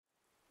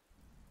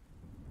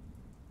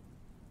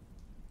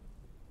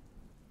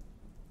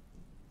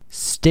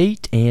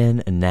State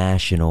and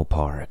national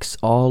parks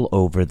all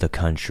over the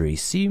country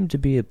seem to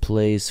be a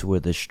place where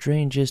the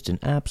strangest and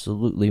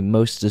absolutely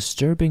most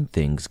disturbing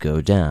things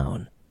go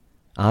down.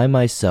 I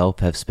myself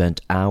have spent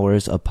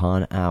hours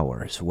upon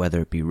hours,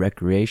 whether it be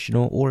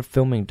recreational or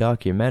filming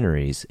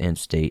documentaries in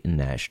state and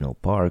national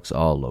parks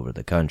all over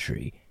the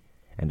country,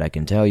 and I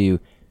can tell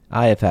you,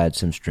 I have had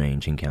some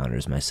strange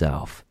encounters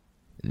myself.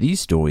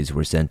 These stories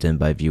were sent in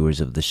by viewers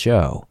of the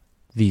show.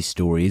 These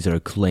stories are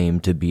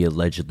claimed to be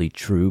allegedly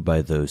true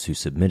by those who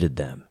submitted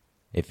them.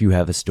 If you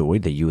have a story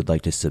that you would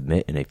like to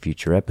submit in a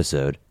future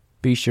episode,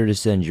 be sure to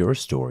send your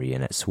story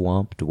in at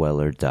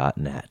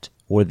swampdweller.net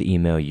or the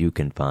email you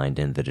can find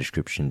in the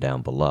description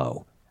down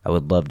below. I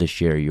would love to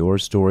share your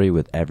story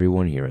with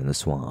everyone here in the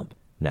swamp.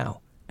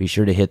 Now, be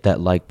sure to hit that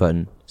like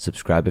button,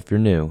 subscribe if you're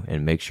new,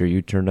 and make sure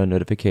you turn on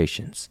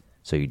notifications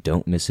so you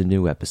don't miss a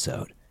new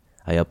episode.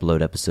 I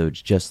upload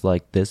episodes just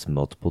like this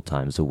multiple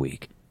times a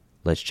week.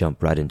 Let's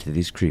jump right into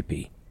these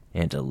creepy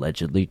and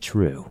allegedly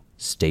true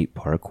state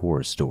park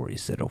horror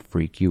stories that'll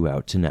freak you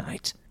out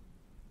tonight.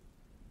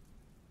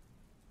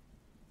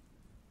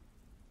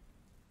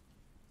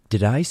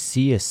 Did I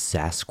See a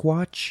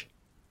Sasquatch?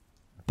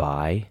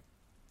 By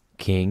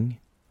King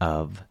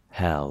of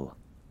Hell.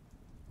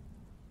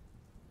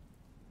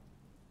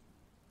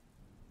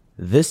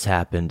 This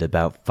happened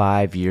about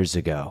 5 years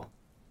ago.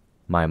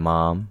 My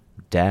mom,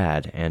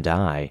 dad, and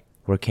I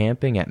were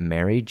camping at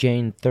Mary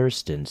Jane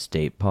Thurston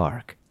State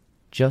Park,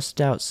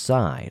 just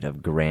outside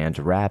of Grand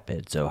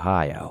Rapids,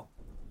 Ohio.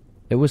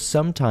 It was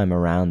sometime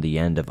around the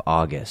end of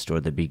August or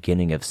the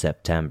beginning of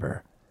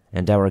September,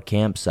 and our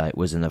campsite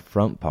was in the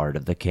front part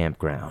of the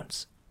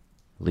campgrounds.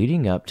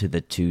 Leading up to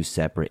the two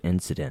separate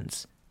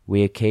incidents,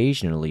 we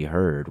occasionally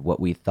heard what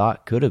we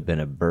thought could have been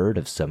a bird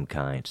of some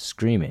kind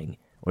screaming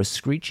or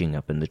screeching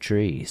up in the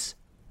trees,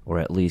 or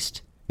at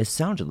least it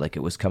sounded like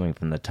it was coming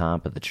from the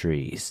top of the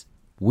trees.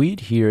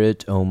 We'd hear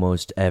it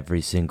almost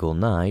every single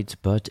night,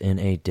 but in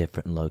a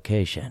different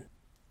location.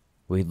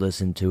 We'd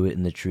listen to it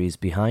in the trees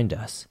behind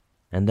us,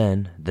 and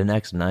then the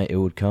next night it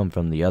would come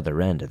from the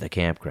other end of the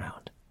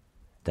campground.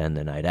 Then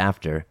the night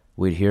after,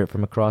 we'd hear it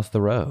from across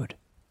the road.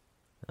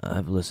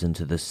 I've listened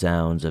to the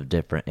sounds of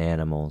different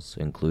animals,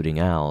 including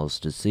owls,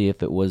 to see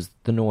if it was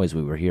the noise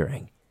we were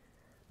hearing,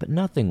 but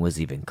nothing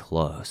was even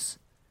close.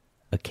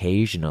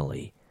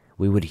 Occasionally,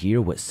 we would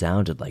hear what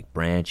sounded like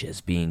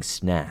branches being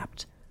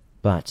snapped,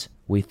 but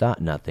we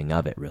thought nothing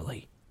of it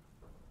really.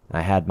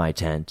 I had my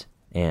tent,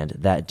 and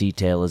that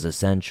detail is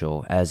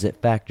essential as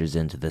it factors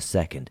into the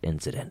second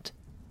incident.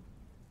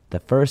 The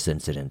first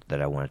incident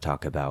that I want to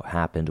talk about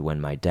happened when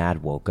my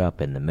dad woke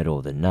up in the middle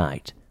of the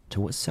night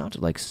to what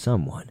sounded like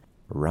someone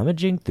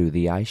rummaging through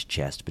the ice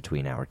chest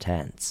between our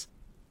tents.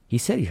 He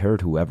said he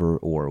heard whoever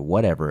or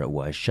whatever it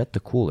was shut the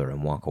cooler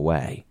and walk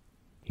away.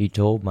 He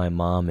told my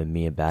mom and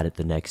me about it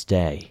the next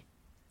day.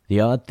 The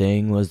odd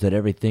thing was that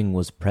everything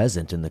was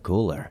present in the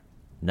cooler.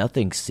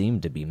 Nothing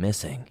seemed to be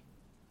missing.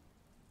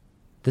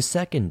 The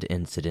second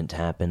incident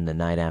happened the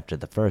night after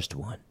the first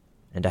one,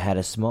 and I had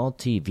a small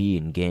TV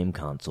and game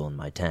console in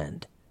my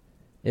tent.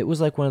 It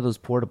was like one of those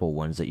portable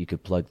ones that you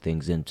could plug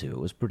things into. It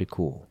was pretty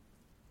cool.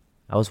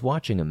 I was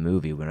watching a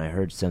movie when I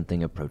heard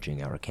something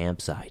approaching our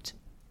campsite.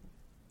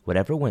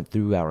 Whatever went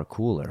through our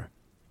cooler,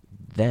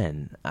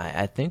 then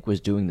I think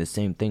was doing the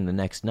same thing the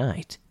next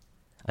night.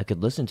 I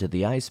could listen to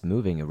the ice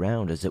moving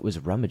around as it was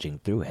rummaging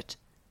through it.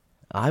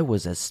 I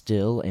was as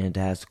still and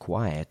as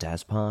quiet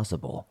as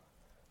possible,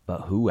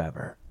 but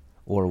whoever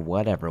or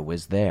whatever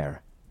was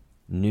there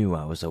knew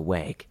I was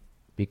awake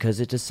because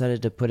it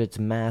decided to put its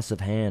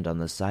massive hand on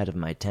the side of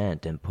my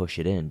tent and push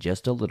it in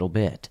just a little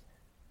bit.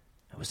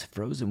 I was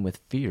frozen with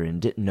fear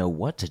and didn't know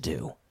what to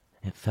do.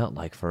 It felt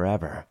like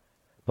forever,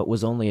 but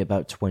was only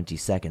about 20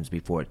 seconds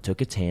before it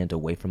took its hand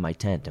away from my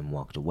tent and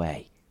walked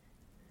away.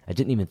 I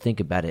didn't even think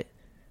about it.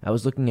 I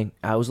was looking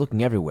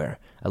everywhere.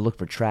 I looked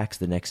for tracks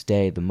the next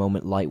day the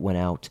moment light went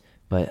out,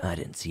 but I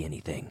didn't see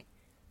anything.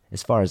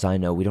 As far as I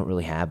know, we don't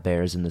really have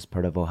bears in this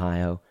part of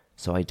Ohio,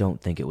 so I don't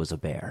think it was a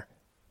bear.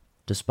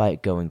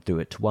 Despite going through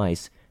it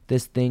twice,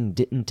 this thing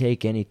didn't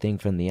take anything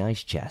from the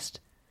ice chest.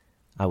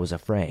 I was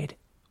afraid.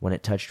 When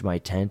it touched my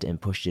tent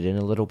and pushed it in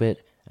a little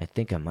bit, I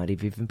think I might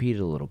have even peed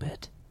a little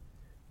bit.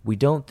 We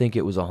don't think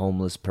it was a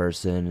homeless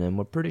person, and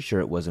we're pretty sure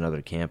it wasn't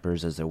other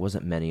campers as there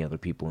wasn't many other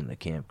people in the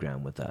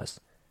campground with us.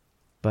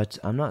 But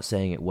I'm not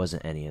saying it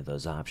wasn't any of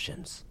those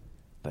options.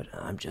 But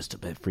I'm just a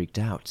bit freaked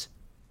out.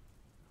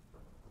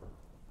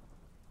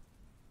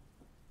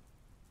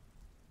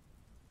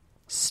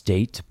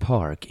 State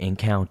Park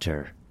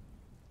Encounter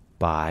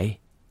by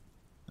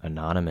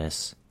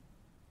Anonymous.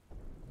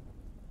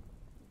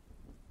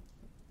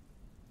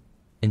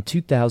 In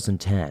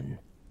 2010,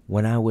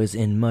 when I was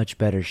in much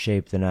better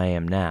shape than I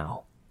am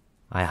now,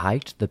 I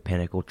hiked the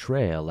Pinnacle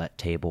Trail at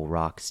Table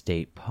Rock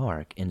State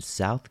Park in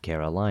South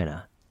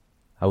Carolina.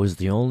 I was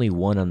the only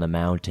one on the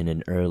mountain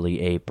in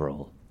early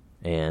April,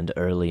 and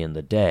early in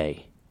the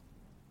day.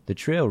 The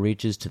trail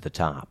reaches to the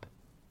top.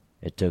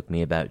 It took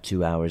me about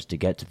 2 hours to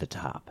get to the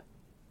top.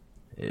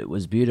 It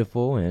was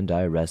beautiful, and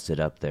I rested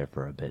up there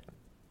for a bit.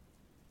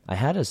 I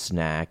had a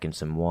snack and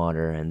some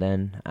water, and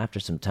then, after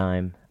some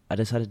time, I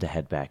decided to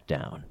head back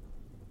down.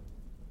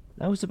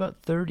 I was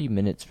about 30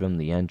 minutes from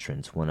the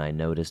entrance when I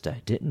noticed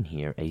I didn't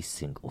hear a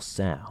single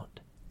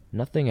sound.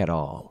 Nothing at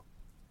all.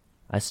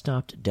 I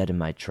stopped dead in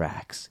my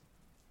tracks.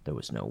 There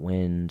was no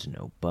wind,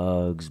 no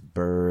bugs,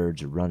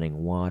 birds,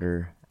 running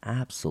water,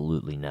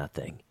 absolutely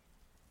nothing.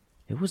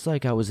 It was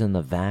like I was in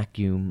the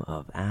vacuum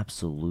of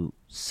absolute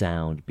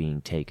sound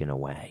being taken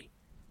away.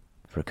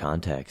 For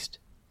context,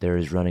 there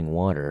is running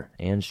water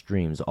and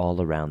streams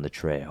all around the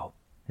trail,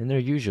 and they're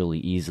usually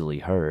easily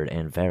heard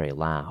and very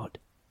loud.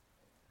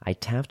 I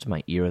tapped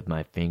my ear with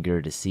my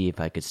finger to see if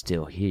I could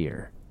still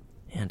hear,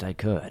 and I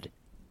could.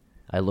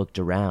 I looked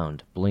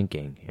around,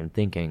 blinking and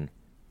thinking,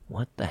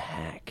 what the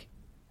heck?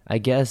 I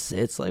guess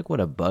it's like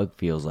what a bug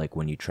feels like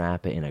when you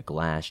trap it in a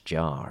glass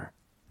jar.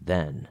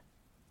 Then,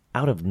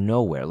 out of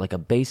nowhere, like a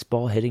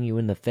baseball hitting you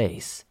in the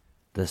face,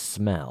 the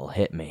smell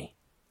hit me.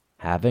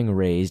 Having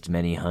raised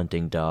many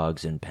hunting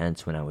dogs and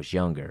pets when I was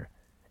younger,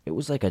 it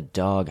was like a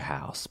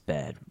doghouse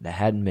bed that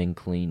hadn't been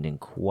cleaned in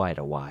quite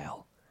a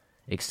while,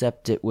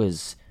 except it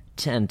was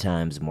 10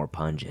 times more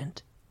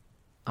pungent.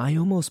 I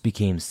almost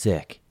became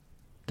sick.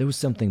 There was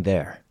something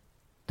there.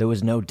 There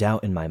was no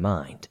doubt in my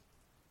mind,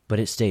 but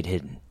it stayed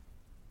hidden.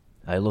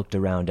 I looked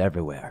around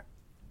everywhere.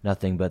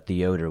 Nothing but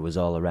the odor was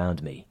all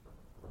around me.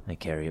 I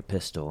carry a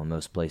pistol in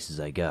most places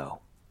I go.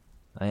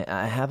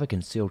 I have a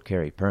concealed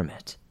carry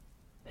permit.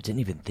 I didn't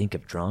even think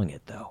of drawing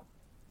it, though.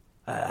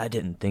 I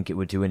didn't think it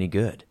would do any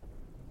good.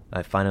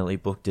 I finally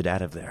booked it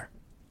out of there.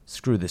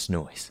 Screw this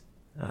noise.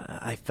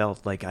 I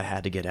felt like I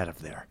had to get out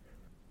of there.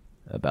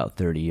 About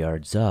 30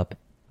 yards up,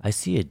 I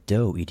see a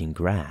doe eating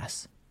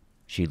grass.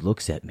 She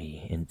looks at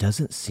me and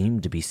doesn't seem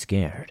to be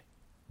scared,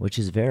 which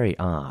is very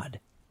odd.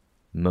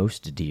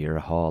 Most deer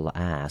haul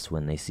ass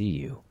when they see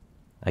you.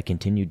 I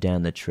continued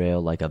down the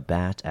trail like a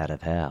bat out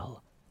of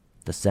hell.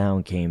 The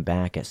sound came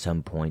back at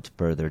some point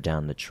further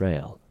down the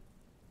trail.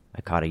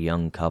 I caught a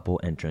young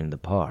couple entering the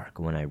park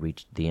when I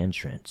reached the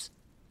entrance.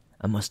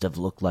 I must have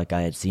looked like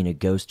I had seen a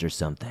ghost or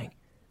something,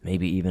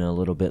 maybe even a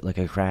little bit like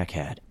a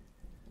crackhead.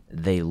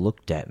 They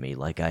looked at me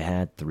like I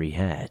had 3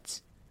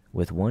 heads,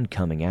 with one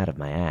coming out of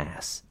my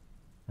ass.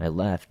 I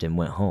left and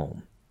went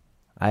home.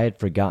 I had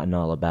forgotten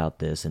all about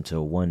this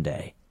until one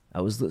day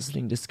I was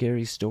listening to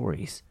scary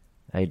stories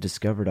I had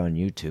discovered on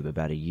YouTube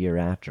about a year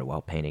after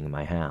while painting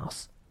my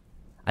house.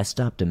 I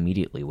stopped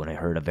immediately when I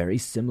heard a very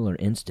similar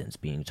instance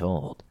being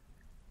told.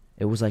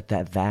 It was like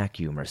that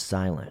vacuum or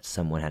silence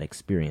someone had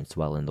experienced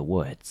while in the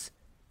woods.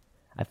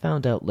 I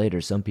found out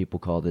later some people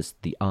call this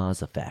the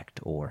Oz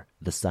effect or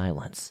the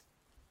silence.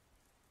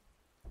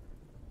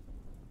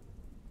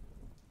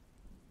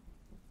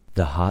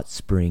 The Hot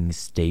Springs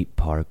State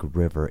Park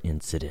River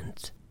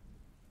Incident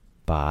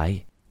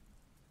by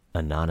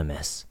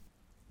Anonymous.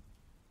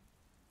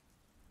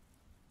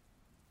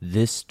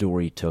 This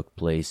story took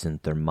place in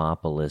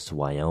Thermopolis,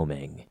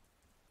 Wyoming.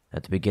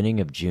 At the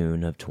beginning of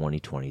June of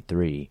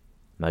 2023,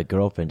 my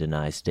girlfriend and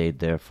I stayed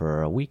there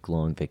for a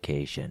week-long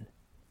vacation.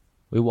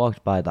 We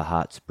walked by the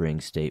Hot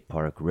Springs State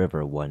Park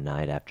River one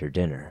night after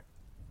dinner.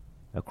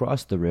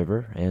 Across the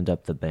river and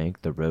up the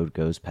bank, the road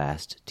goes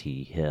past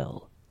T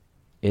Hill.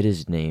 It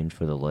is named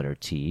for the letter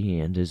T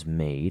and is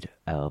made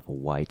of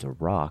white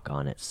rock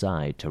on its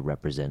side to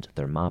represent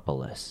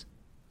Thermopolis.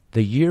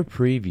 The year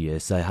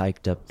previous, I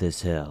hiked up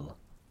this hill.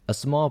 A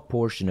small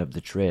portion of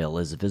the trail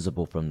is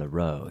visible from the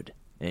road,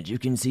 and you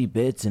can see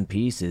bits and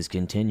pieces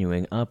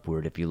continuing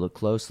upward if you look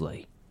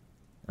closely.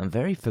 I'm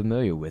very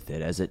familiar with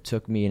it as it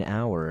took me an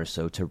hour or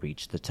so to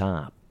reach the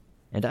top,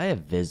 and I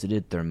have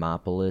visited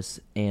Thermopolis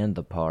and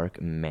the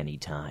park many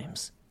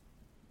times.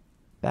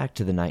 Back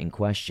to the night in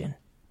question.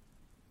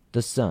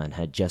 The sun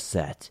had just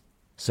set,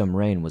 some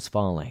rain was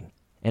falling,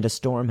 and a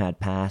storm had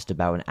passed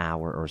about an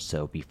hour or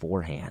so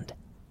beforehand.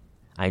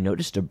 I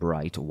noticed a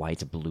bright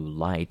white-blue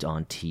light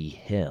on T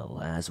Hill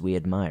as we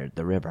admired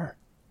the river.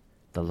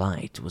 The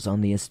light was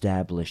on the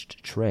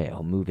established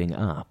trail moving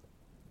up.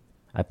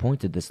 I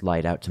pointed this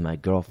light out to my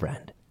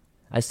girlfriend.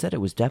 I said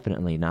it was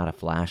definitely not a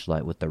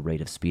flashlight with the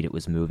rate of speed it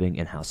was moving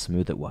and how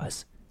smooth it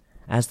was,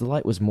 as the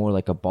light was more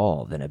like a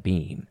ball than a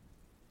beam.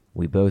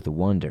 We both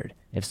wondered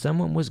if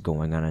someone was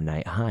going on a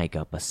night hike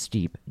up a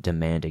steep,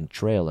 demanding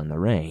trail in the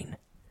rain,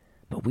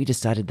 but we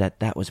decided that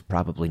that was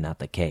probably not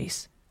the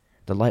case.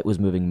 The light was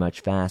moving much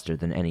faster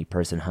than any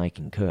person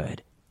hiking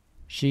could.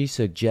 She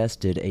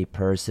suggested a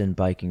person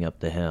biking up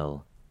the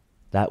hill.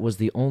 That was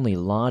the only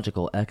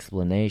logical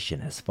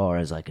explanation as far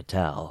as I could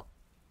tell.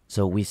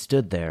 So we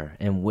stood there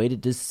and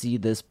waited to see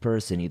this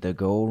person either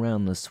go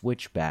around the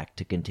switchback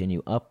to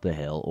continue up the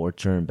hill or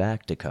turn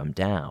back to come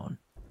down.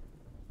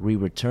 We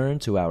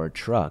returned to our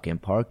truck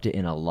and parked it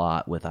in a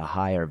lot with a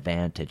higher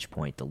vantage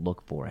point to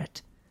look for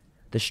it.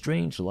 The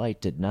strange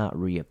light did not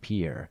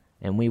reappear,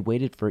 and we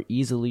waited for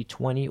easily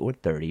 20 or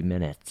 30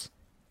 minutes.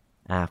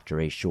 After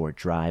a short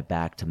drive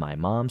back to my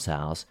mom's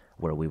house,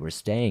 where we were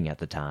staying at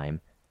the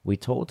time, we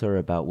told her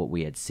about what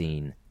we had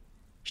seen.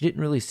 She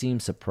didn't really seem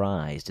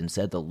surprised and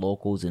said the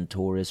locals and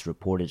tourists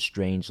reported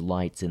strange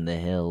lights in the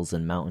hills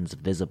and mountains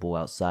visible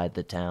outside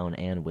the town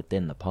and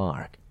within the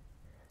park.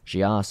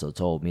 She also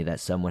told me that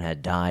someone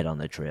had died on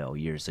the trail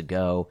years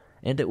ago,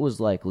 and it was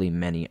likely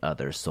many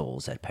other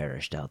souls had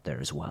perished out there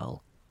as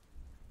well.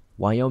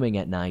 Wyoming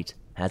at night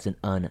has an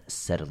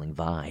unsettling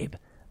vibe.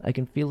 I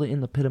can feel it in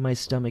the pit of my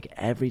stomach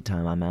every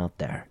time I'm out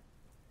there.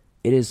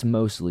 It is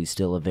mostly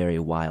still a very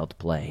wild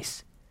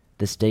place.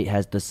 The state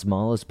has the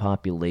smallest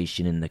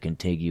population in the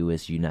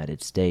contiguous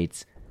United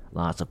States.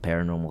 Lots of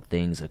paranormal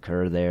things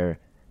occur there.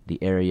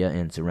 The area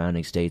and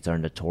surrounding states are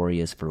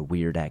notorious for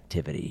weird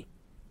activity.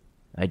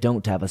 I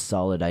don't have a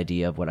solid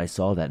idea of what I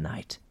saw that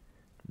night.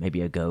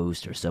 Maybe a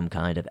ghost or some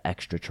kind of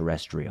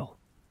extraterrestrial.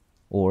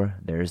 Or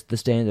there's the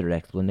standard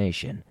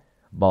explanation,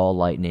 ball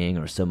lightning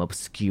or some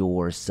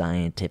obscure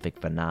scientific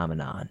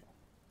phenomenon.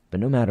 But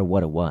no matter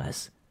what it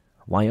was,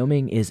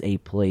 Wyoming is a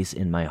place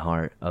in my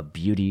heart of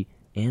beauty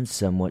and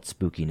somewhat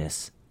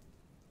spookiness.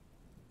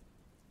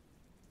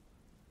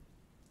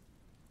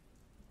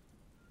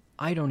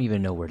 I don't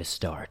even know where to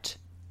start.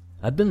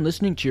 I've been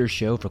listening to your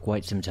show for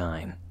quite some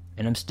time,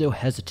 and I'm still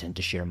hesitant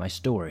to share my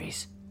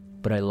stories,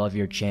 but I love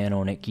your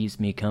channel and it keeps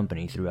me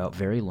company throughout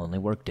very lonely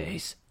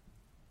workdays.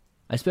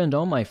 I spend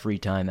all my free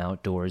time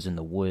outdoors in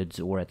the woods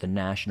or at the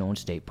national and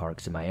state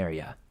parks in my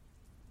area.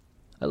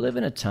 I live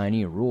in a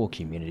tiny rural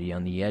community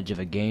on the edge of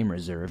a game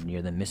reserve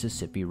near the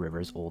Mississippi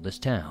River's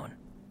oldest town,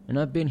 and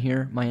I've been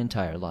here my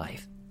entire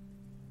life.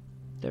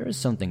 There is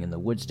something in the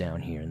woods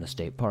down here in the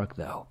state park,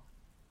 though,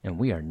 and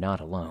we are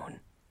not alone.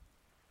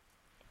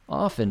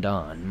 Off and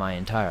on, my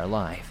entire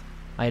life,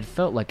 I had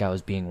felt like I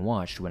was being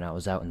watched when I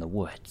was out in the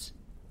woods.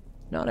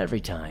 Not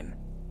every time,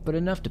 but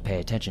enough to pay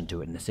attention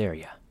to it in this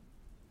area.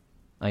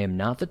 I am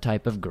not the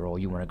type of girl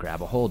you want to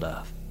grab a hold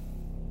of.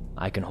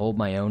 I can hold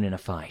my own in a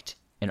fight,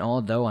 and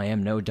although I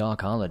am no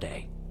Doc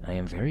Holliday, I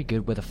am very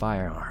good with a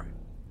firearm.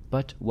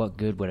 But what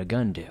good would a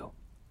gun do?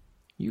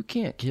 You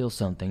can't kill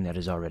something that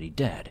is already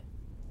dead.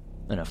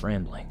 Enough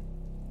rambling.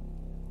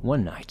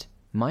 One night,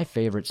 my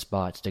favorite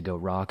spots to go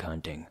rock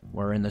hunting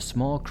were in the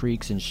small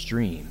creeks and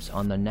streams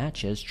on the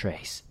Natchez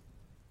Trace.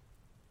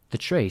 The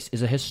Trace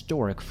is a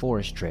historic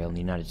forest trail in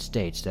the United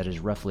States that is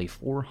roughly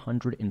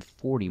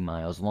 440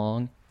 miles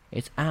long.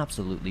 It's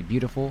absolutely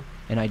beautiful,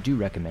 and I do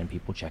recommend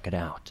people check it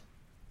out.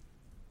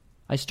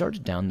 I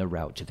started down the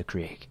route to the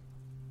creek.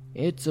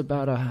 It's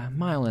about 1.5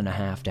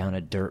 miles down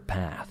a dirt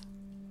path.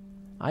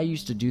 I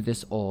used to do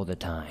this all the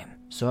time,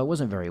 so I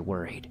wasn't very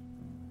worried.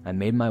 I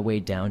made my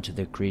way down to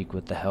the creek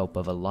with the help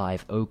of a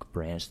live oak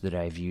branch that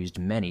I've used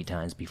many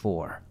times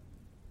before.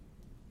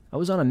 I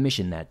was on a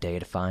mission that day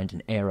to find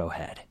an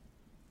arrowhead.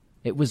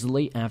 It was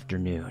late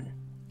afternoon,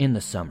 in the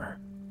summer,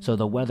 so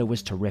the weather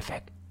was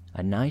terrific.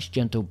 A nice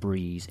gentle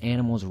breeze,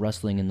 animals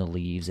rustling in the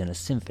leaves, and a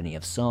symphony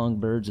of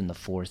songbirds in the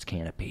forest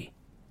canopy.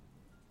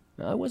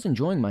 I was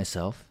enjoying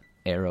myself,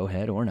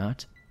 arrowhead or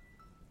not.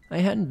 I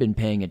hadn't been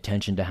paying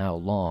attention to how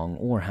long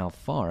or how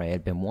far I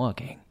had been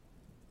walking,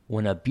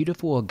 when a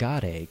beautiful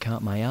agate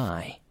caught my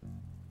eye.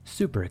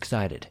 Super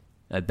excited,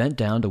 I bent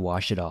down to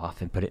wash it off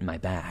and put it in my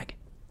bag.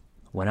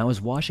 When I was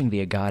washing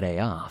the agate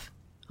off,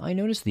 I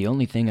noticed the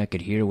only thing I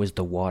could hear was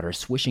the water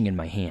swishing in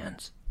my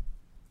hands.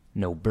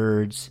 No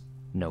birds,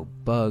 no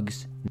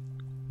bugs,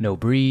 no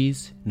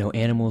breeze, no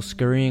animals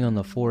scurrying on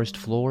the forest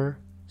floor.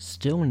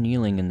 Still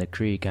kneeling in the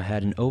creek, I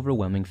had an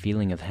overwhelming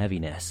feeling of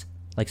heaviness,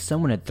 like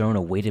someone had thrown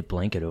a weighted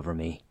blanket over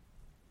me.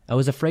 I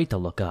was afraid to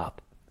look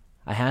up.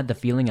 I had the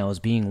feeling I was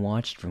being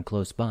watched from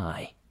close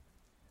by.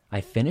 I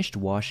finished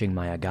washing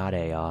my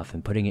agate off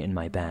and putting it in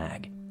my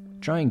bag,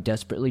 trying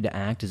desperately to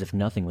act as if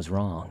nothing was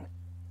wrong.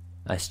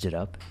 I stood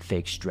up,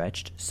 fake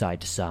stretched,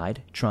 side to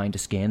side, trying to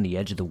scan the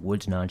edge of the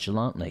woods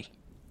nonchalantly.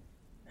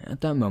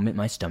 At that moment,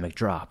 my stomach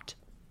dropped.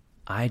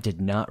 I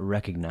did not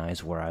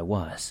recognize where I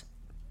was.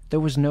 There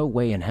was no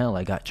way in hell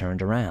I got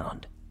turned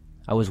around.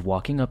 I was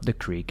walking up the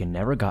creek and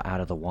never got out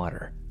of the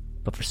water,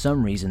 but for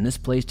some reason this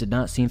place did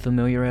not seem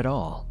familiar at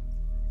all.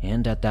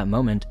 And at that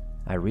moment,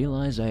 I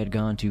realized I had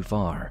gone too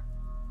far.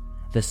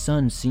 The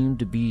sun seemed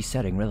to be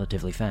setting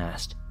relatively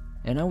fast,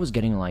 and I was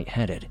getting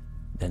lightheaded.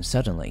 Then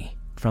suddenly,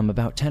 from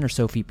about 10 or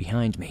so feet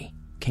behind me,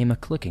 came a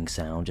clicking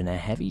sound and a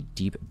heavy,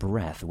 deep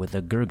breath with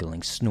a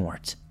gurgling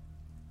snort.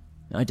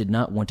 I did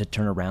not want to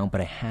turn around,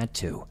 but I had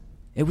to.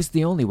 It was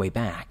the only way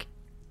back.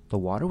 The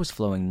water was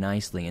flowing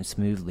nicely and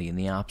smoothly in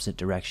the opposite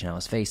direction I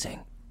was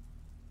facing,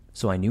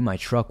 so I knew my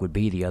truck would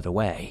be the other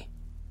way.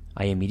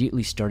 I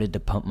immediately started to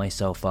pump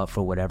myself up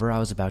for whatever I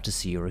was about to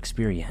see or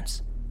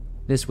experience.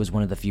 This was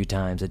one of the few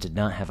times I did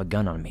not have a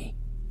gun on me,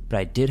 but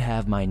I did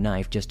have my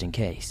knife just in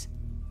case.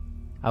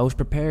 I was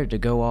prepared to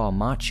go all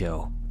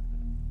macho,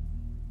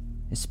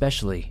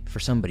 especially for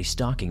somebody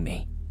stalking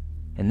me.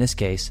 In this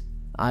case,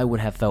 I would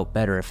have felt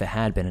better if it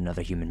had been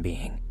another human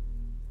being,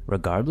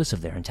 regardless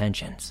of their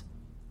intentions.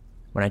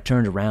 When I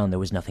turned around, there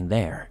was nothing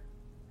there.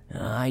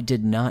 I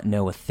did not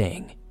know a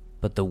thing,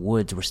 but the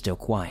woods were still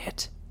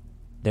quiet.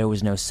 There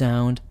was no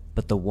sound,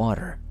 but the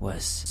water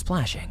was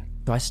splashing,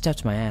 so I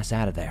stepped my ass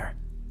out of there.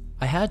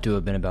 I had to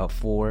have been about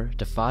 4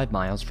 to 5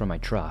 miles from my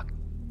truck,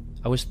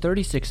 I was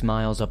 36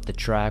 miles up the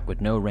track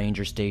with no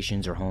ranger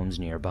stations or homes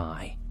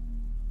nearby.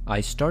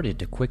 I started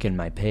to quicken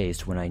my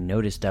pace when I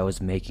noticed I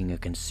was making a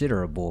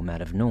considerable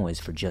amount of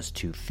noise for just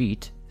 2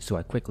 feet, so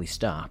I quickly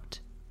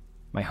stopped.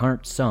 My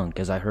heart sunk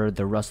as I heard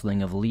the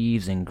rustling of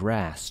leaves and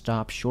grass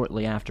stop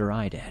shortly after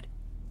I did.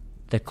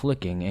 The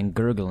clicking and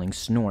gurgling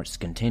snorts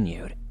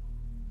continued.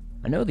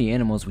 I know the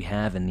animals we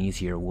have in these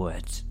here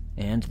woods,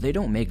 and they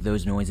don't make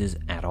those noises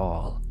at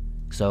all.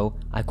 So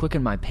I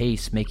quickened my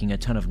pace, making a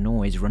ton of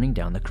noise running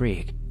down the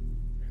creek.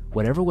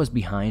 Whatever was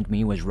behind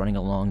me was running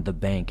along the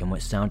bank in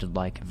what sounded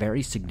like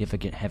very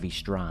significant heavy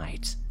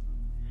strides.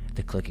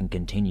 The clicking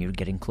continued,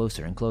 getting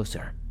closer and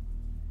closer.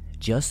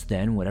 Just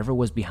then, whatever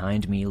was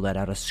behind me let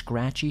out a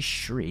scratchy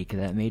shriek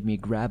that made me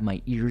grab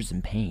my ears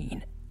in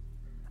pain.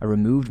 I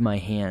removed my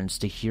hands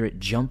to hear it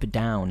jump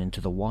down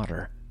into the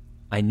water.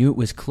 I knew it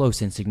was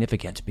close and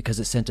significant because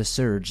it sent a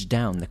surge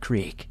down the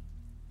creek.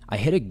 I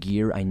hit a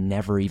gear I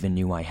never even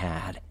knew I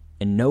had,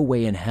 and no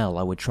way in hell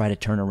I would try to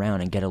turn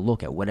around and get a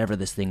look at whatever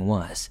this thing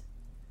was.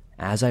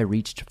 As I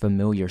reached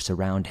familiar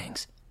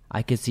surroundings,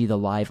 I could see the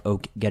live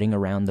oak getting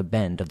around the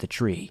bend of the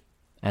tree,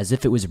 as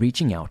if it was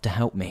reaching out to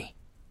help me.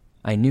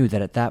 I knew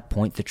that at that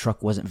point the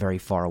truck wasn't very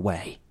far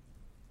away.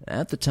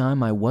 At the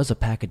time, I was a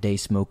pack-a-day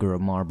smoker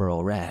of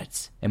Marlboro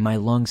Reds, and my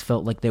lungs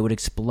felt like they would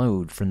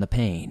explode from the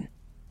pain.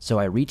 So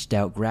I reached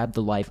out, grabbed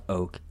the live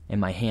oak,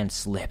 and my hand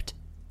slipped.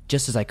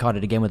 Just as I caught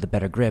it again with a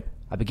better grip,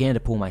 I began to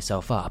pull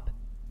myself up.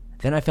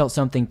 Then I felt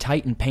something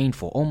tight and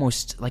painful,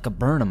 almost like a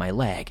burn on my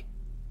leg.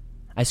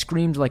 I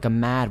screamed like a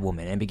mad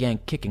woman and began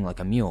kicking like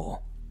a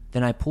mule.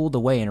 Then I pulled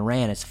away and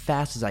ran as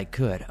fast as I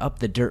could up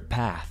the dirt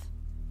path,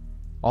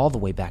 all the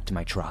way back to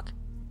my truck.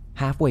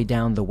 Halfway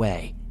down the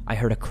way, I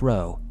heard a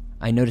crow.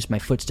 I noticed my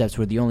footsteps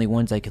were the only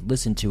ones I could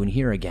listen to and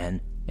hear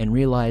again, and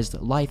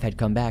realized life had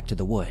come back to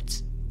the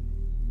woods.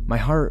 My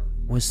heart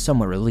was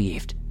somewhat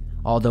relieved,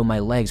 although my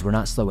legs were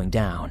not slowing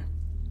down.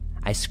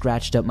 I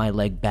scratched up my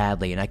leg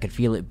badly and I could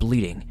feel it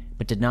bleeding,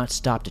 but did not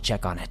stop to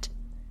check on it.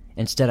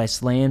 Instead, I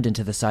slammed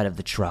into the side of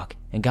the truck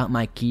and got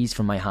my keys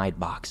from my hide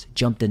box,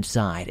 jumped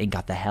inside, and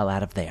got the hell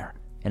out of there,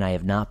 and I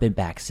have not been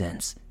back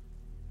since.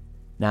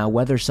 Now,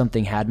 whether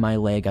something had my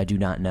leg, I do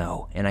not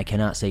know, and I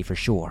cannot say for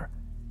sure.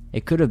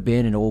 It could have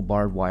been an old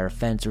barbed wire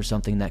fence or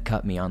something that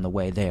cut me on the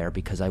way there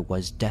because I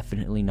was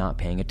definitely not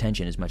paying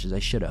attention as much as I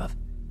should have.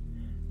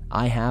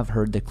 I have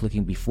heard the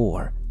clicking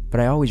before, but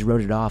I always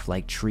wrote it off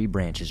like tree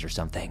branches or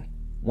something.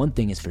 One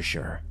thing is for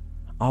sure.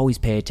 Always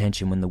pay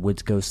attention when the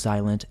woods go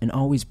silent, and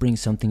always bring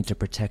something to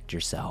protect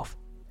yourself.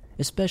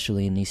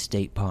 Especially in these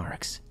state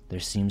parks,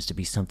 there seems to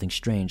be something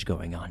strange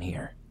going on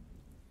here.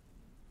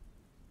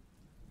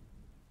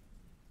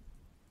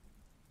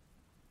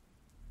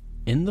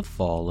 In the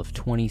fall of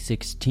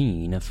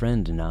 2016, a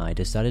friend and I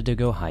decided to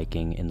go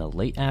hiking in the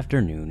late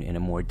afternoon in a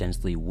more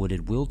densely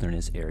wooded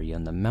wilderness area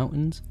in the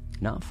mountains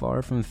not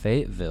far from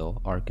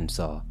Fayetteville,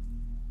 Arkansas.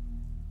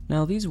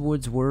 Now, these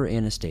woods were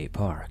in a state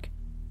park.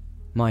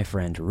 My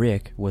friend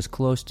Rick was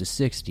close to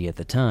 60 at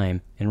the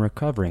time and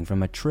recovering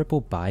from a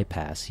triple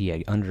bypass he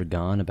had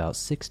undergone about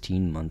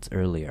 16 months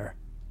earlier.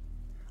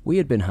 We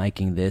had been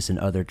hiking this and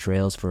other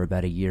trails for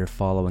about a year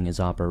following his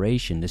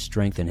operation to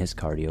strengthen his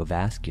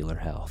cardiovascular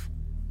health.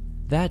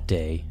 That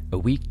day, a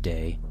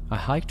weekday, I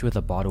hiked with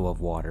a bottle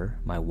of water,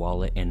 my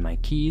wallet, and my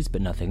keys,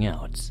 but nothing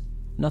else.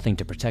 Nothing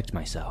to protect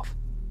myself.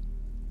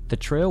 The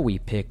trail we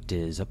picked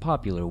is a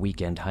popular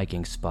weekend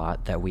hiking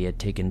spot that we had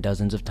taken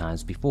dozens of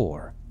times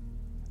before.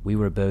 We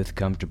were both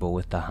comfortable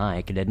with the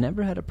hike and had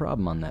never had a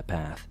problem on that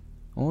path,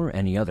 or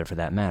any other for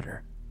that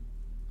matter.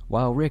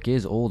 While Rick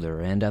is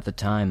older and at the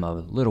time a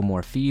little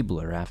more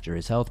feebler after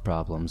his health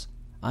problems,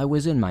 I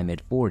was in my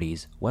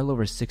mid-40s, well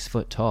over 6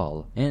 foot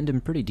tall, and in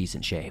pretty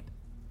decent shape.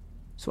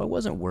 So I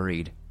wasn't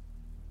worried.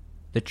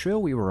 The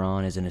trail we were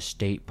on is in a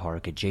state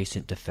park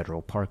adjacent to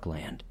federal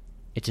parkland.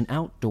 It's an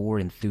outdoor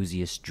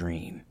enthusiast's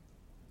dream.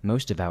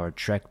 Most of our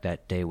trek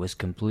that day was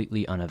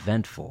completely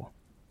uneventful.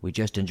 We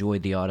just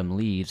enjoyed the autumn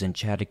leaves and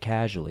chatted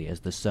casually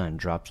as the sun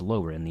dropped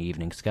lower in the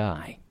evening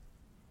sky.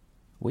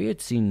 We had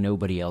seen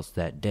nobody else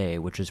that day,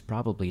 which was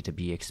probably to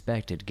be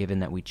expected given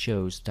that we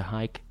chose to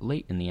hike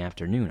late in the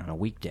afternoon on a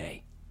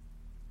weekday.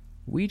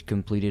 We'd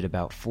completed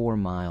about 4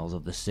 miles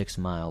of the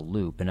 6-mile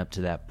loop, and up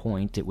to that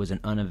point it was an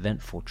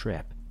uneventful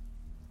trip.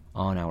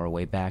 On our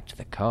way back to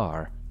the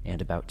car,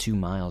 and about 2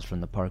 miles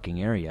from the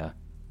parking area,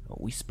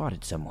 we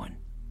spotted someone.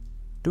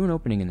 Through an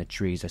opening in the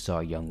trees, I saw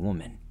a young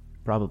woman,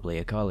 probably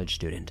a college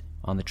student,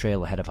 on the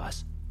trail ahead of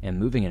us, and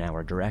moving in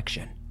our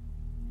direction.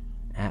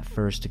 At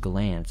first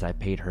glance, I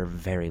paid her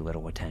very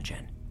little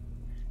attention.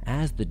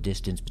 As the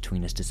distance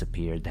between us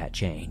disappeared, that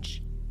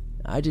changed.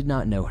 I did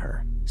not know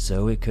her,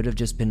 so it could have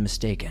just been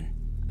mistaken,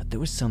 but there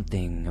was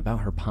something about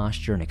her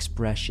posture and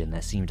expression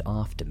that seemed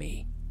off to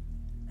me.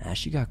 As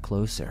she got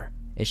closer,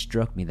 it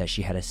struck me that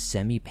she had a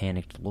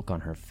semi-panicked look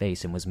on her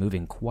face and was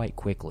moving quite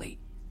quickly.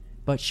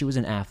 But she was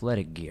in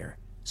athletic gear,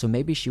 so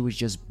maybe she was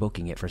just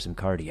booking it for some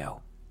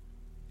cardio.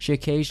 She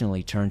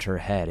occasionally turned her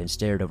head and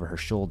stared over her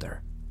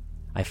shoulder.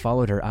 I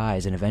followed her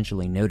eyes and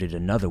eventually noted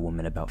another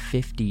woman about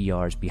 50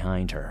 yards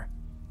behind her.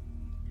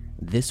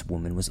 This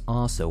woman was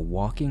also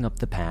walking up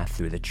the path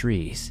through the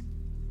trees.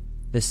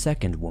 The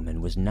second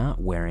woman was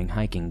not wearing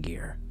hiking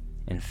gear.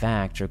 In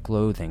fact, her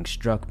clothing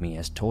struck me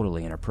as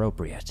totally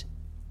inappropriate.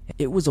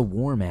 It was a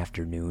warm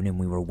afternoon and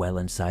we were well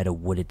inside a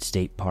wooded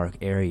state park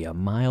area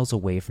miles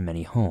away from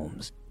any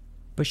homes,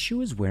 but she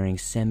was wearing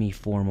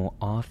semi-formal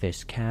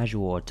office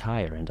casual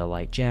attire and a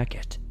light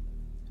jacket.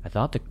 I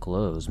thought the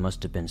clothes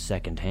must have been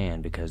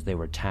second-hand because they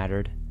were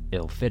tattered,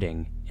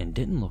 ill-fitting, and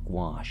didn't look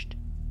washed.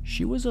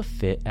 She was a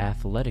fit,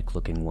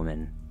 athletic-looking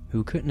woman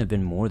who couldn't have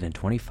been more than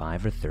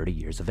 25 or 30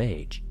 years of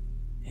age.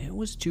 It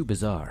was too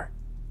bizarre.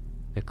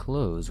 The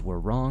clothes were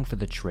wrong for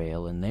the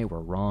trail and they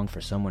were wrong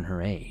for someone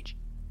her age.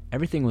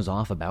 Everything was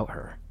off about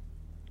her.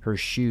 Her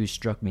shoes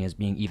struck me as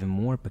being even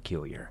more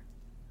peculiar.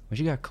 When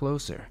she got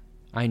closer,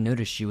 I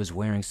noticed she was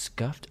wearing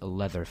scuffed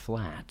leather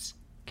flats,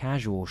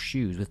 casual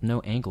shoes with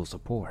no ankle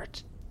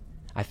support.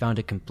 I found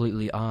it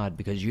completely odd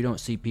because you don't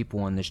see people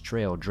on this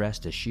trail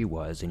dressed as she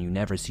was and you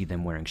never see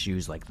them wearing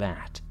shoes like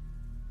that.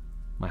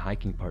 My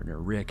hiking partner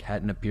Rick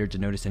hadn't appeared to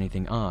notice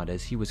anything odd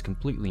as he was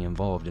completely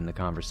involved in the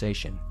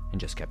conversation and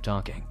just kept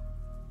talking.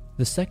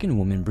 The second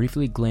woman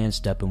briefly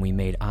glanced up and we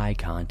made eye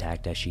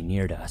contact as she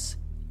neared us.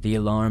 The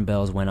alarm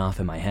bells went off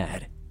in my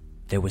head.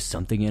 There was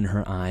something in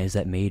her eyes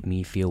that made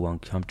me feel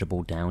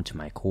uncomfortable down to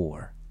my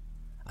core.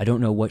 I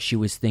don't know what she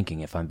was thinking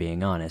if I'm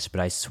being honest,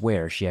 but I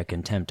swear she had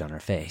contempt on her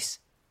face.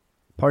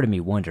 Part of me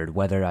wondered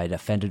whether I'd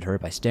offended her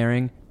by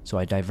staring, so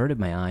I diverted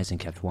my eyes and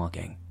kept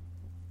walking.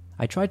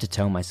 I tried to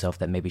tell myself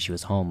that maybe she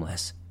was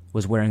homeless,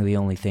 was wearing the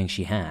only thing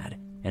she had,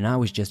 and I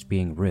was just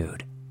being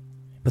rude.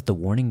 But the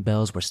warning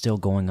bells were still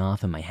going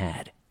off in my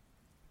head.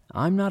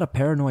 I'm not a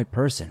paranoid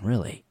person,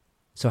 really,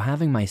 so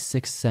having my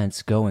sixth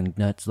sense going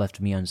nuts left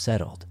me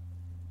unsettled.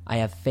 I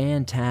have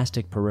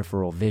fantastic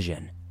peripheral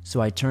vision,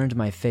 so I turned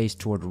my face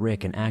toward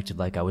Rick and acted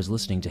like I was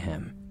listening to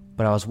him,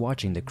 but I was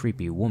watching the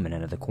creepy woman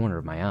out of the corner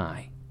of my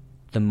eye.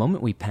 The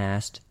moment we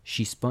passed,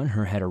 she spun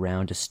her head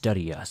around to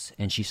study us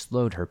and she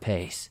slowed her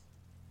pace.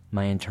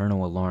 My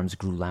internal alarms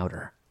grew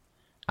louder.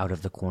 Out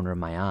of the corner of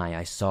my eye,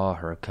 I saw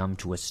her come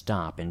to a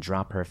stop and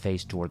drop her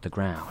face toward the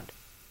ground.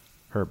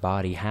 Her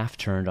body half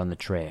turned on the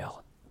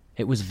trail.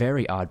 It was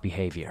very odd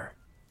behavior.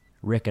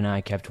 Rick and I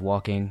kept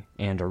walking,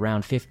 and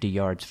around 50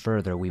 yards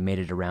further we made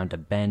it around a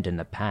bend in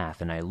the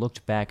path and I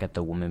looked back at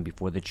the woman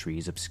before the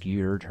trees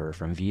obscured her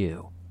from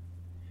view.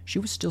 She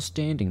was still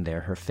standing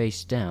there, her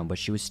face down, but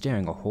she was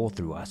staring a hole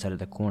through us out of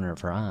the corner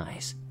of her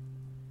eyes.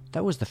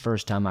 That was the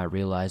first time I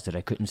realized that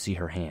I couldn't see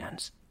her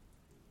hands.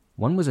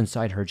 One was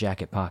inside her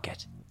jacket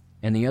pocket,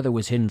 and the other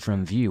was hidden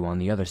from view on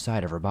the other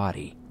side of her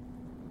body.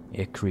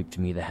 It creeped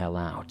me the hell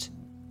out.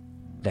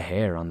 The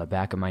hair on the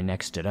back of my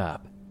neck stood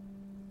up.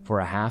 For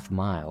a half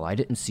mile, I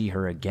didn't see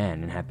her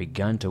again and had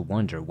begun to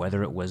wonder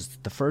whether it was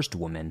the first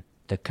woman,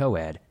 the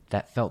co-ed,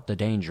 that felt the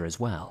danger as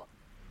well.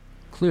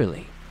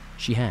 Clearly,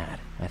 she had,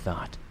 I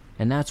thought,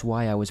 and that's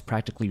why I was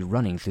practically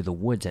running through the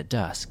woods at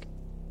dusk.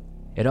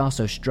 It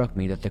also struck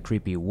me that the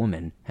creepy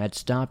woman had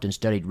stopped and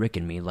studied Rick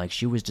and me like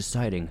she was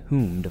deciding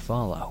whom to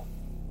follow.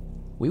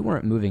 We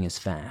weren't moving as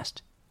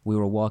fast. We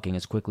were walking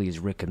as quickly as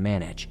Rick could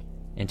manage,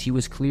 and he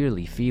was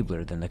clearly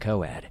feebler than the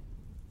co-ed.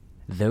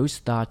 Those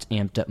thoughts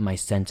amped up my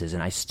senses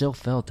and I still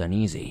felt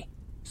uneasy,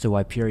 so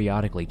I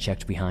periodically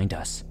checked behind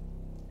us.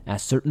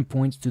 At certain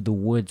points through the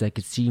woods I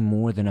could see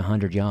more than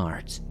 100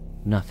 yards.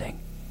 Nothing.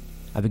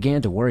 I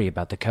began to worry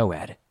about the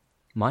co-ed.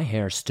 My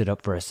hair stood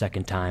up for a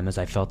second time as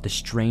I felt the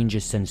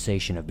strangest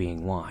sensation of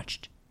being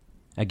watched.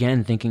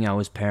 Again thinking I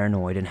was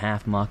paranoid and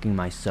half mocking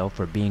myself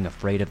for being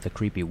afraid of the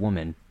creepy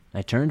woman,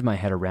 I turned my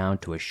head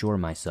around to assure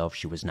myself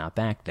she was not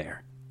back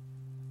there.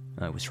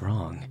 I was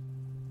wrong.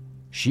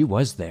 She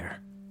was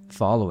there,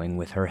 following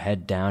with her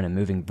head down and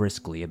moving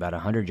briskly about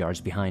 100 yards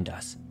behind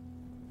us,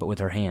 but with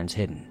her hands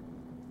hidden.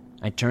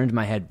 I turned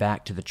my head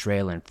back to the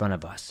trail in front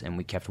of us and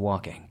we kept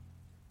walking,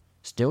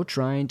 still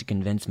trying to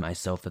convince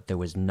myself that there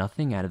was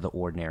nothing out of the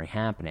ordinary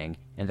happening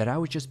and that I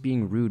was just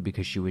being rude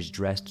because she was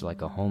dressed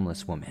like a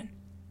homeless woman.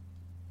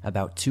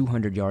 About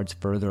 200 yards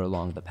further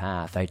along the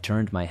path, I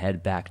turned my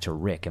head back to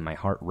Rick and my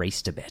heart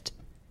raced a bit.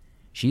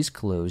 She's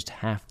closed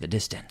half the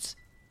distance.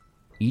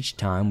 Each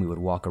time we would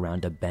walk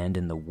around a bend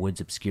and the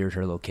woods obscured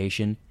her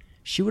location,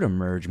 she would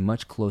emerge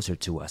much closer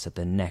to us at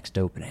the next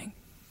opening.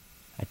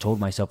 I told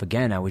myself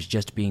again I was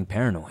just being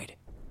paranoid,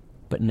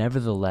 but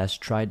nevertheless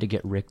tried to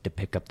get Rick to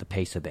pick up the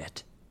pace a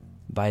bit.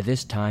 By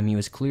this time he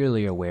was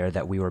clearly aware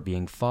that we were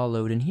being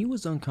followed and he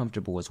was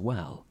uncomfortable as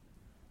well.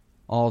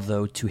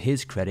 Although, to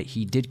his credit,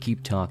 he did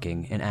keep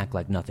talking and act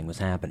like nothing was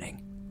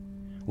happening.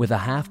 With a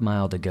half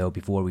mile to go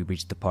before we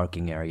reached the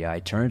parking area, I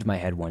turned my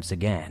head once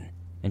again,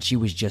 and she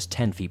was just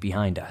 10 feet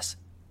behind us.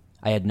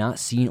 I had not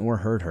seen or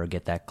heard her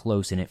get that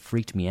close and it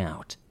freaked me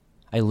out.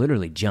 I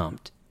literally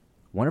jumped.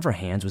 One of her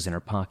hands was in her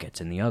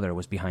pockets and the other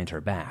was behind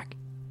her back.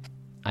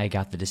 I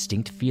got the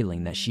distinct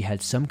feeling that she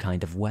had some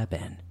kind of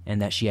weapon and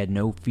that she had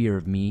no fear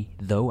of me,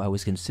 though I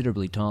was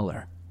considerably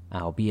taller,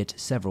 albeit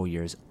several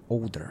years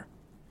older.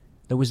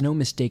 There was no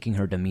mistaking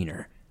her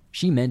demeanor.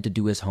 She meant to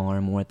do us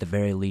harm, or at the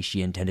very least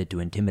she intended to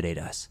intimidate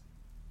us.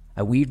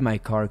 I weaved my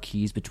car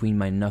keys between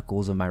my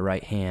knuckles of my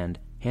right hand,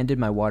 handed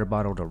my water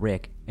bottle to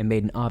Rick, and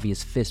made an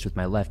obvious fist with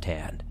my left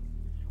hand.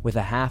 With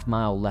a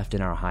half-mile left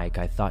in our hike,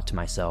 I thought to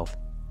myself,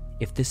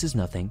 if this is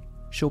nothing,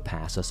 she'll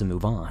pass us and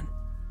move on,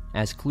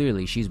 as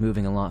clearly she's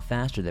moving a lot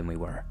faster than we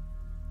were.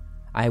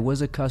 I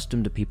was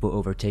accustomed to people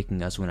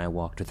overtaking us when I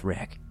walked with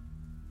Rick,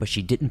 but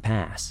she didn't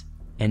pass,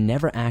 and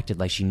never acted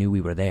like she knew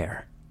we were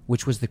there,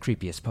 which was the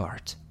creepiest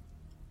part.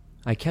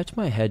 I kept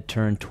my head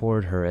turned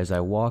toward her as I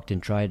walked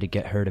and tried to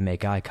get her to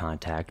make eye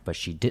contact, but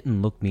she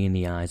didn't look me in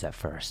the eyes at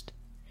first.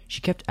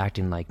 She kept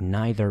acting like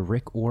neither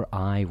Rick or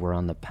I were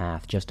on the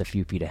path just a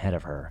few feet ahead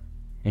of her,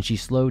 and she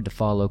slowed to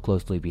follow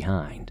closely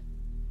behind.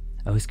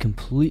 I was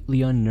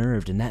completely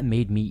unnerved, and that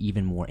made me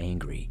even more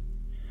angry.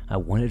 I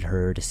wanted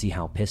her to see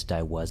how pissed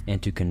I was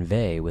and to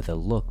convey with a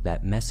look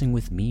that messing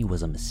with me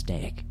was a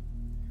mistake.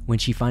 When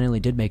she finally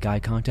did make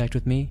eye contact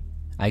with me,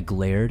 I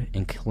glared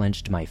and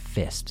clenched my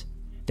fist.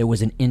 There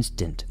was an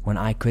instant when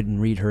I couldn't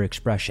read her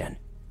expression.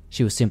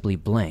 She was simply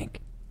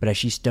blank, but as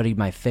she studied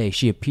my face,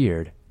 she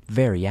appeared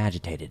very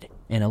agitated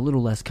and a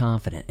little less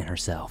confident in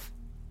herself.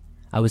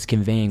 I was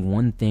conveying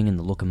one thing in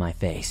the look of my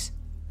face: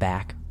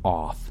 back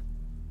off.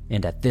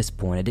 And at this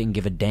point, I didn't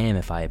give a damn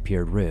if I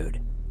appeared rude.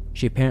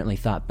 She apparently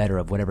thought better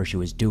of whatever she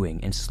was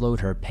doing and slowed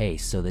her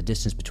pace so the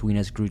distance between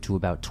us grew to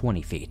about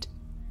 20 feet.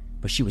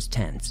 But she was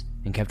tense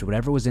and kept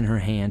whatever was in her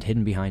hand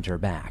hidden behind her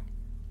back.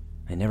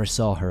 I never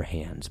saw her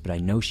hands, but I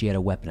know she had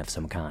a weapon of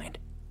some kind,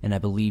 and I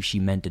believe she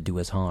meant to do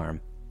us harm.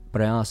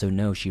 But I also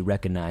know she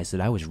recognized that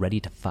I was ready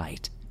to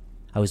fight.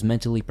 I was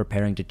mentally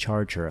preparing to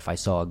charge her if I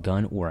saw a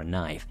gun or a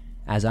knife,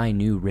 as I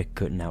knew Rick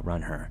couldn't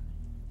outrun her.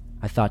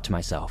 I thought to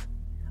myself,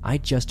 I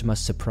just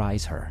must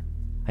surprise her.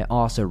 I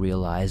also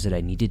realized that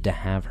I needed to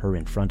have her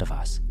in front of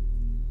us.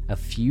 A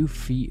few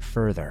feet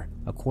further,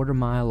 a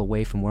quarter-mile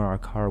away from where our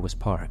car was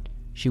parked,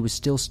 she was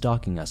still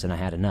stalking us, and I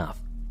had enough.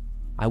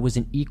 I was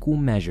in equal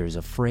measures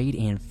afraid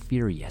and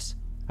furious.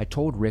 I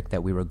told Rick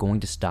that we were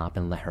going to stop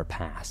and let her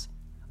pass,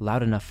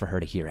 loud enough for her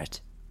to hear it.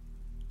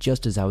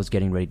 Just as I was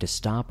getting ready to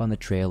stop on the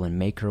trail and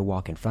make her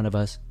walk in front of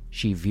us,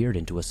 she veered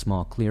into a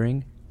small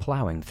clearing,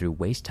 plowing through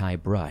waist-high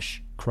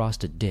brush,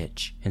 crossed a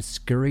ditch, and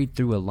scurried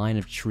through a line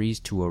of trees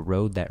to a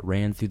road that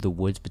ran through the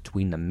woods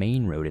between the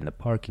main road and the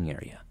parking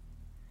area.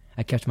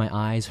 I kept my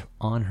eyes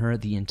on her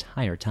the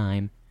entire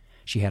time.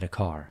 She had a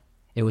car.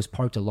 It was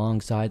parked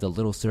alongside the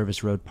little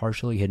service road,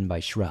 partially hidden by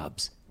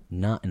shrubs,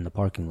 not in the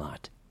parking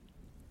lot.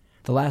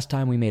 The last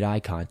time we made eye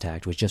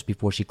contact was just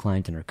before she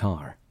climbed in her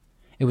car.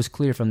 It was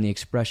clear from the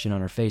expression on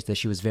her face that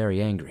she was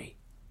very angry.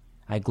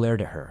 I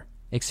glared at her,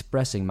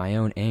 expressing my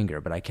own anger,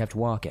 but I kept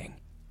walking.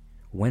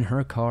 When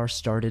her car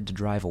started to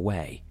drive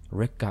away,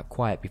 Rick got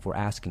quiet before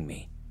asking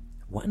me,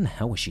 what in the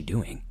hell was she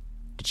doing?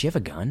 Did she have a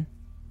gun?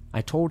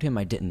 I told him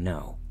I didn't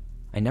know.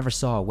 I never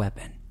saw a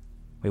weapon.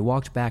 We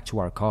walked back to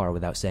our car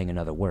without saying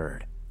another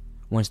word.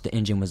 Once the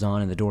engine was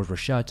on and the doors were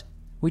shut,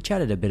 we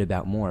chatted a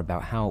bit more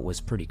about how it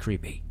was pretty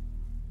creepy.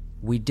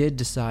 We did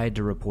decide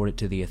to report it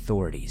to the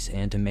authorities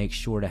and to make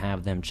sure to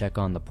have them check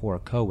on the poor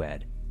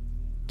co-ed.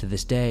 To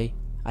this day,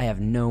 I have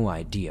no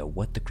idea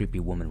what the creepy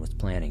woman was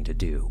planning to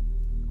do.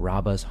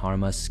 Rob us,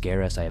 harm us,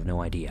 scare us, I have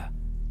no idea.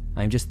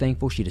 I am just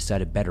thankful she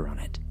decided better on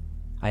it.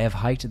 I have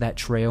hiked that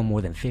trail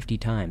more than 50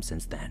 times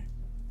since then,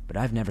 but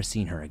I've never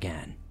seen her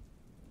again.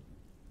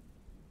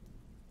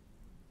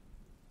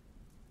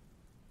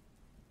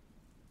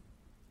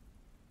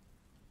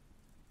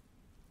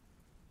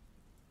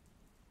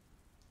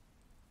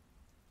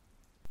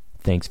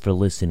 Thanks for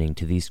listening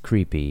to these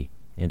creepy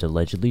and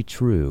allegedly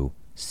true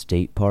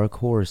state park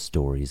horror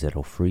stories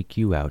that'll freak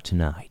you out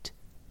tonight.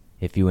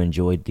 If you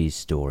enjoyed these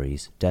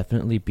stories,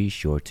 definitely be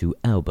sure to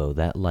elbow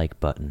that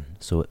like button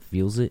so it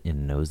feels it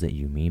and knows that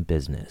you mean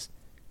business.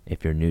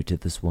 If you're new to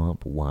the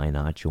swamp, why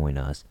not join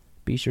us?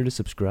 Be sure to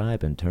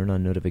subscribe and turn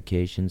on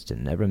notifications to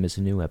never miss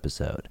a new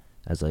episode,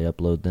 as I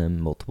upload them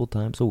multiple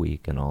times a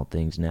week on all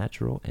things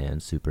natural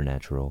and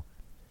supernatural.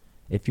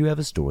 If you have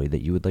a story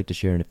that you would like to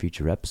share in a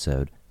future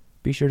episode,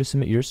 be sure to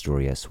submit your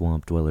story at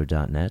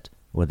swampdweller.net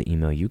or the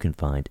email you can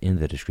find in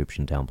the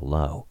description down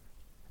below.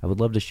 I would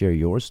love to share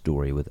your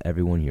story with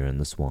everyone here in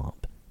the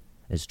swamp.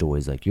 It's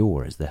stories like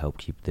yours that help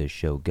keep this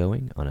show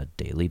going on a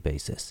daily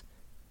basis.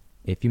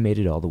 If you made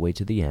it all the way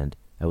to the end,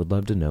 I would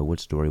love to know what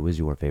story was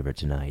your favorite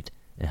tonight.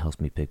 It helps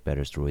me pick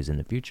better stories in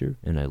the future,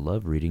 and I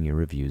love reading your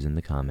reviews in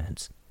the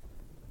comments.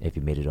 If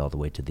you made it all the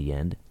way to the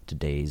end,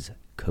 today's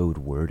code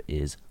word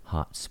is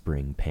hot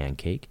spring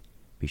pancake.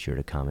 Be sure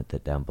to comment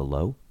that down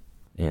below.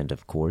 And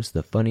of course,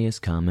 the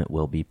funniest comment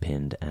will be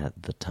pinned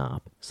at the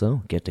top,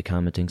 so get to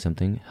commenting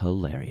something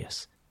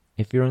hilarious.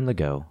 If you're on the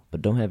go,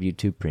 but don't have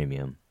YouTube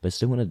Premium, but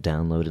still want to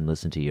download and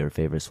listen to your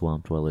favorite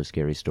Swamp Dweller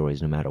scary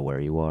stories no matter where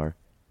you are,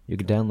 you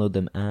can download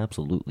them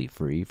absolutely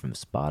free from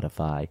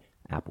Spotify,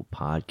 Apple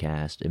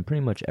Podcast, and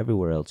pretty much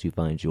everywhere else you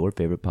find your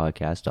favorite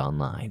podcast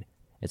online.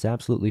 It's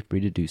absolutely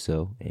free to do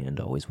so, and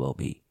always will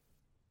be.